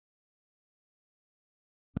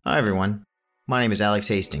Hi everyone, my name is Alex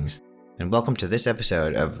Hastings, and welcome to this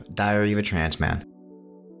episode of Diary of a Trans Man.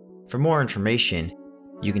 For more information,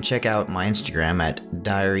 you can check out my Instagram at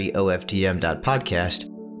diaryoftm.podcast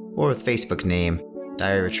or with Facebook name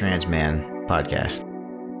Diary of a Trans Man Podcast.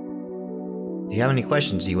 If you have any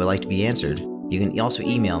questions you would like to be answered, you can also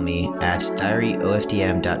email me at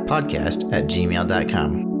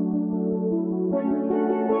diaryoftm.podcast@gmail.com.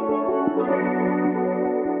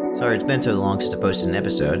 Sorry it's been so long since I posted an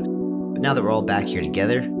episode, but now that we're all back here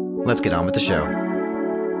together, let's get on with the show.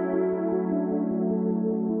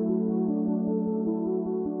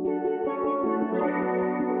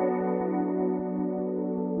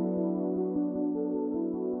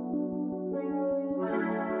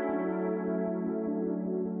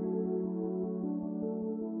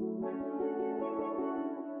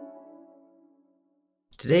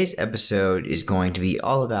 Today's episode is going to be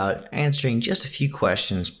all about answering just a few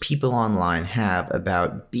questions people online have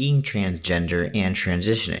about being transgender and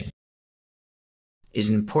transitioning. It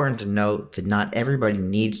is important to note that not everybody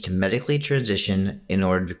needs to medically transition in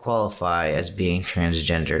order to qualify as being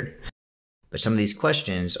transgender, but some of these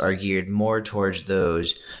questions are geared more towards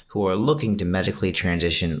those who are looking to medically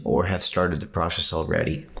transition or have started the process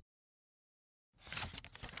already.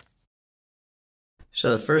 So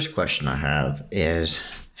the first question I have is,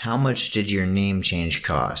 how much did your name change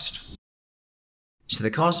cost? So the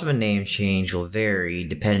cost of a name change will vary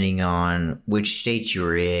depending on which state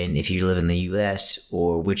you're in if you live in the US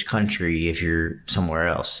or which country if you're somewhere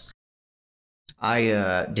else.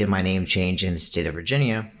 I did my name change in the state of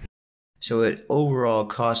Virginia, so it overall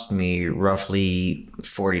cost me roughly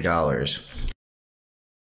 $40.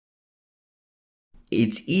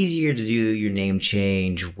 It's easier to do your name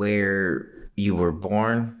change where you were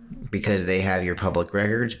born because they have your public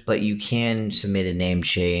records, but you can submit a name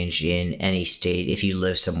change in any state if you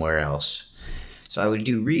live somewhere else. So I would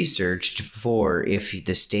do research for if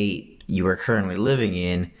the state you are currently living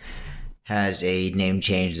in has a name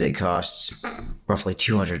change that costs roughly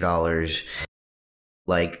 $200,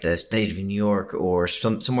 like the state of New York or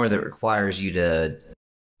somewhere that requires you to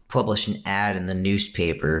publish an ad in the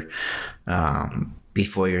newspaper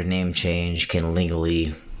before your name change can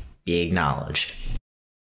legally be acknowledged.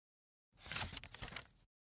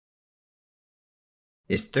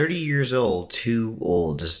 Is 30 years old too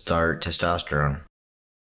old to start testosterone?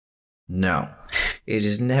 No. It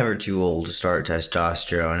is never too old to start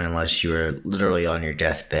testosterone unless you are literally on your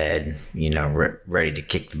deathbed, ready to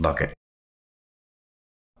kick the bucket.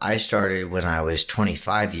 I started when I was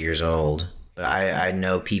 25 years old, but I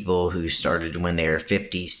know people who started when they were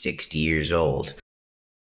 50, 60 years old.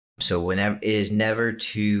 So it is never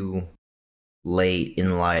too late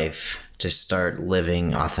in life to start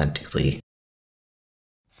living authentically.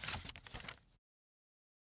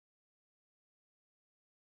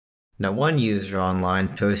 Now, one user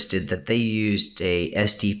online posted that they used a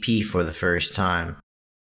STP for the first time.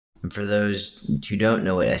 And for those who don't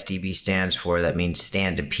know what STP stands for, that means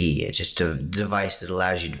stand to pee. It's just a device that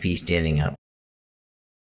allows you to pee standing up.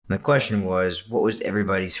 And the question was, what was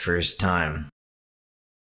everybody's first time?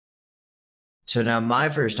 So now my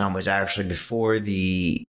first time was actually before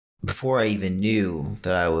I even knew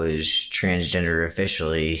that I was transgender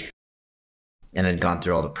officially and had gone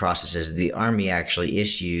through all the processes. The Army actually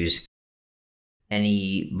issues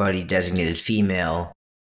anybody designated female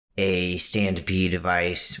a stand-to-pee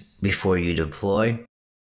device before you deploy.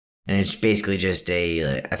 And it's basically just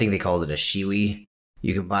I think they called it a Shiwi.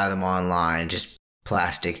 You can buy them online, just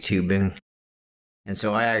plastic tubing. And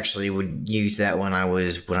so I actually would use that when I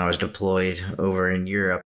was deployed over in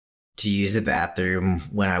Europe to use the bathroom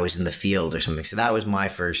when I was in the field or something. So that was my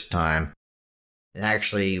first time. It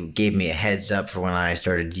actually gave me a heads up for when I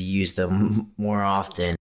started to use them more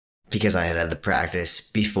often because I had the practice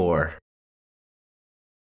before.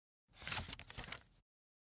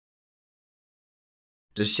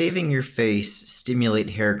 Does shaving your face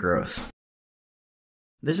stimulate hair growth?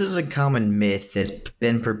 This is a common myth that's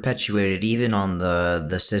been perpetuated even on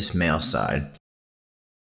the cis male side.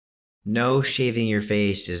 No, shaving your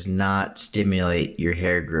face does not stimulate your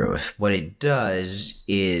hair growth. What it does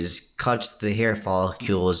is cuts the hair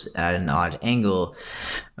follicles at an odd angle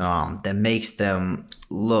that makes them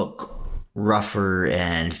look rougher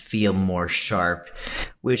and feel more sharp,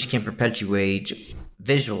 which can perpetuate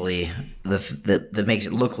visually that makes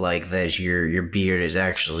it look like that your beard is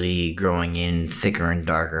actually growing in thicker and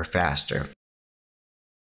darker faster.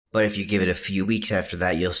 But if you give it a few weeks after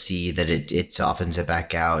that, you'll see that it softens it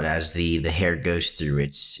back out as the hair goes through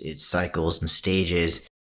its cycles and stages.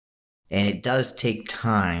 And it does take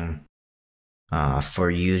time for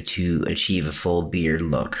you to achieve a full beard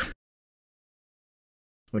look.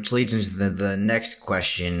 Which leads into the next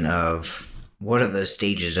question of what are the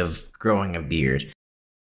stages of growing a beard?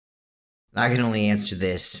 I can only answer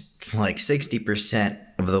this like 60%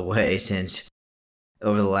 of the way, since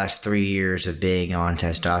over the last 3 years of being on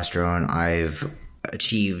testosterone, I've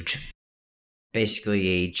achieved basically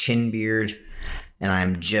a chin beard, and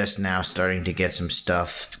I'm just now starting to get some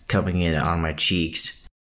stuff coming in on my cheeks.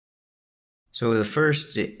 So the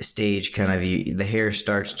first stage, kind of, the hair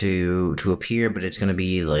starts to appear, but it's going to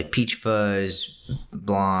be like peach fuzz,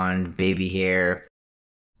 blonde, baby hair.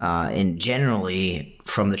 And generally,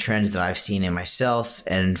 from the trends that I've seen in myself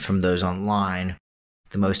and from those online,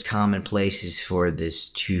 the most common places for this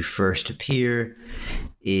to first appear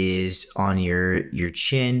is on your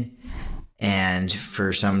chin, and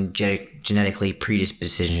for some genetically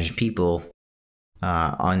predispositioned people,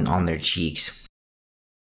 on their cheeks.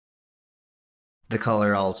 The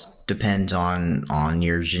color all depends on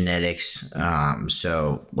your genetics.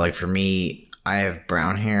 So, like for me, I have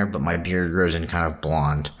brown hair, but my beard grows in kind of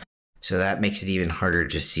blonde. So that makes it even harder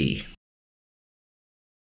to see.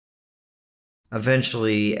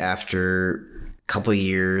 Eventually, after a couple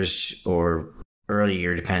years or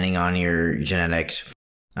earlier, depending on your genetics,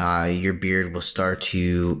 your beard will start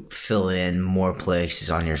to fill in more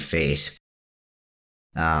places on your face.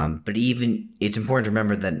 But it's important to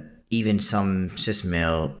remember that even some cis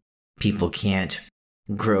male people can't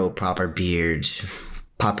grow proper beards.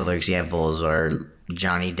 Popular examples are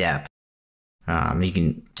Johnny Depp. You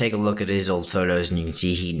can take a look at his old photos and you can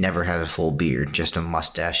see he never had a full beard, just a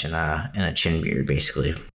mustache and a chin beard,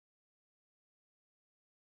 basically.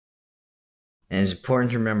 And it's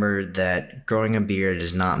important to remember that growing a beard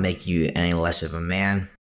does not make you any less of a man,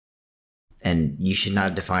 and you should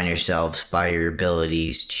not define yourselves by your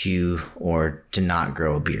abilities to or to not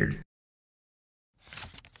grow a beard.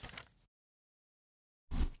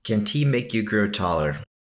 Can tea make you grow taller?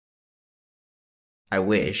 I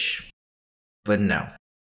wish, but no.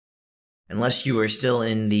 Unless you are still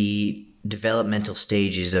in the developmental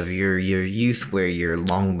stages of your youth, where your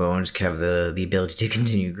long bones have the ability to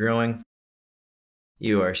continue growing,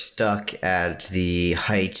 you are stuck at the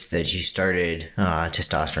height that you started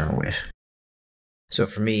testosterone with. So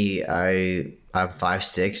for me, I'm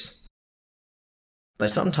 5'6", but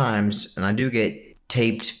sometimes, and I do get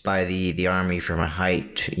taped by the army for my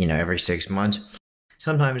height, every 6 months.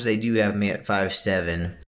 Sometimes they do have me at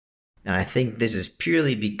 5'7", and I think this is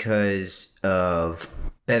purely because of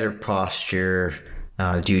better posture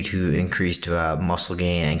due to increased muscle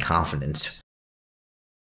gain and confidence.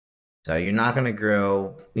 So you're not going to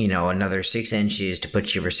grow, another 6 inches to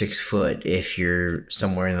put you over 6 foot if you're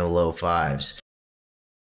somewhere in the low fives.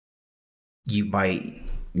 You might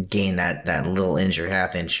gain that little inch or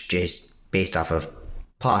half inch just based off of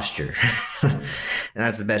posture. And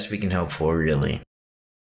that's the best we can hope for, really.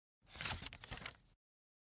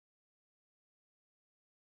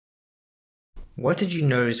 What did you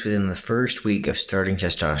notice within the first week of starting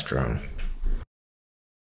testosterone?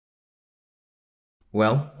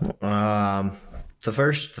 Well, the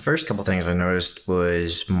first couple things I noticed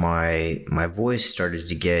was my voice started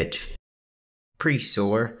to get pretty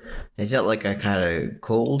sore. It felt like I kind of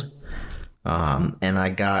cold, and I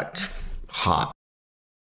got hot.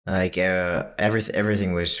 Like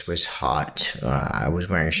everything was hot. I was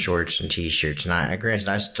wearing shorts and t-shirts, and granted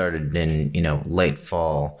I started in late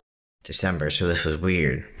fall, December, so this was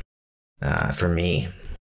weird for me.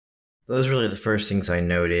 Those were really the first things I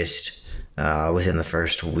noticed within the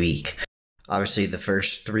first week. Obviously, the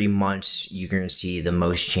first 3 months, you're going to see the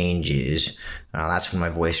most changes. That's when my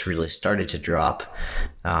voice really started to drop.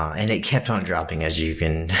 And it kept on dropping, as you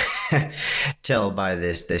can tell by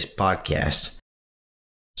this podcast.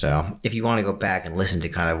 So if you want to go back and listen to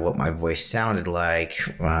kind of what my voice sounded like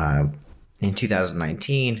in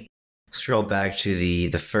 2019, scroll back to the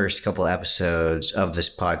first couple episodes of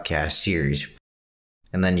this podcast series.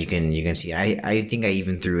 And then you can see, I think I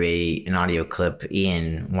even threw an audio clip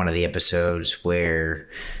in one of the episodes where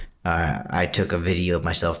I took a video of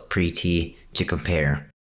myself pre-T to compare.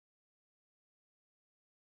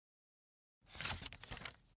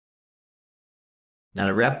 Now,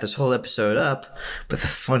 to wrap this whole episode up with a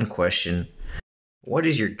fun question, what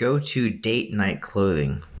is your go-to date night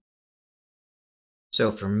clothing?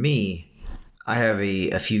 So for me, I have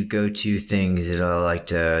a few go-to things that I like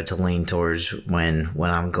to lean towards when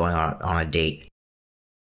I'm going on a date.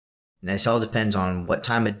 And this all depends on what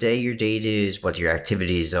time of day your date is, what your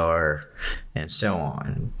activities are, and so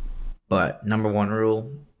on. But number one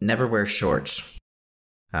rule, never wear shorts.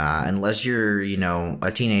 Unless you're,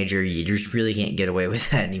 a teenager, you just really can't get away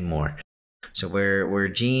with that anymore. So wear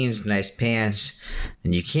jeans, nice pants,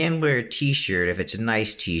 and you can wear a t-shirt if it's a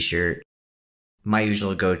nice t-shirt. My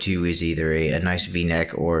usual go-to is either a nice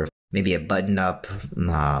v-neck or maybe a button-up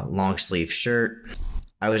long sleeve shirt.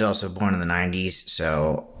 I was also born in the 90s,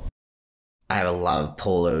 so I have a lot of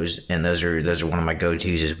polos, and those are one of my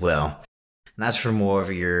go-tos as well. And that's for more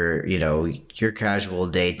of your casual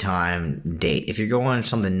daytime date. If you're going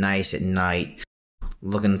something nice at night,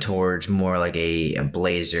 looking towards more like a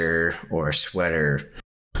blazer or a sweater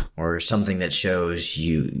or something that shows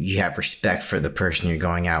you have respect for the person you're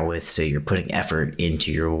going out with, so you're putting effort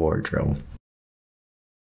into your wardrobe.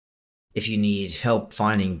 If you need help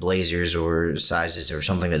finding blazers or sizes or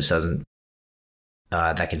something that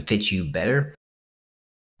can fit you better,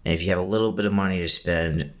 and if you have a little bit of money to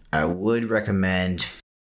spend, I would recommend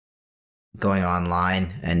going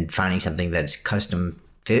online and finding something that's custom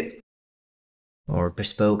fit or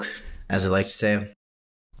bespoke, as I like to say.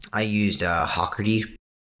 I used Hockerty, and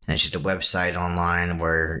it's just a website online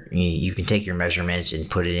where you can take your measurements and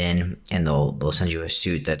put it in, and they'll send you a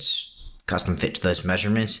suit that's custom fit to those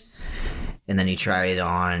measurements. And then you try it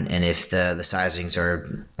on, and if the sizings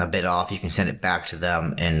are a bit off, you can send it back to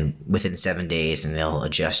them, and within 7 days, and they'll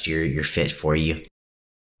adjust your fit for you.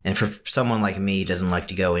 And for someone like me who doesn't like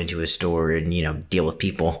to go into a store and deal with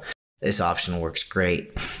people, this option works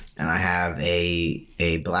great. And I have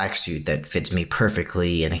a black suit that fits me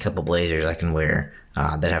perfectly, and a couple blazers I can wear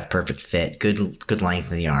that have perfect fit, good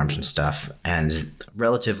length in the arms and stuff, and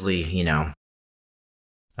relatively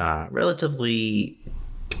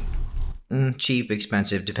cheap,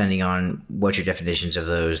 expensive, depending on what your definitions of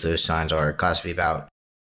those signs are. It cost me about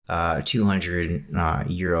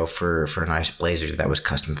 €200 for a nice blazer that was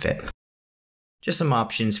custom fit. Just some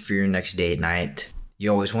options for your next date night.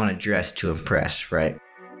 You always want to dress to impress, right?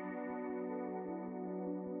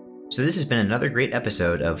 So this has been another great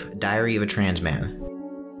episode of Diary of a Trans Man.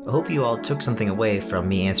 I hope you all took something away from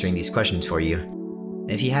me answering these questions for you.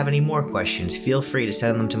 And if you have any more questions, feel free to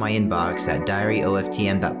send them to my inbox at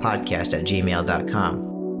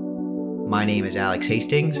diaryoftm.podcast@gmail.com. My name is Alex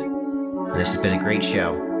Hastings, and this has been a great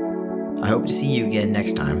show. I hope to see you again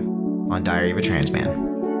next time on Diary of a Trans Man.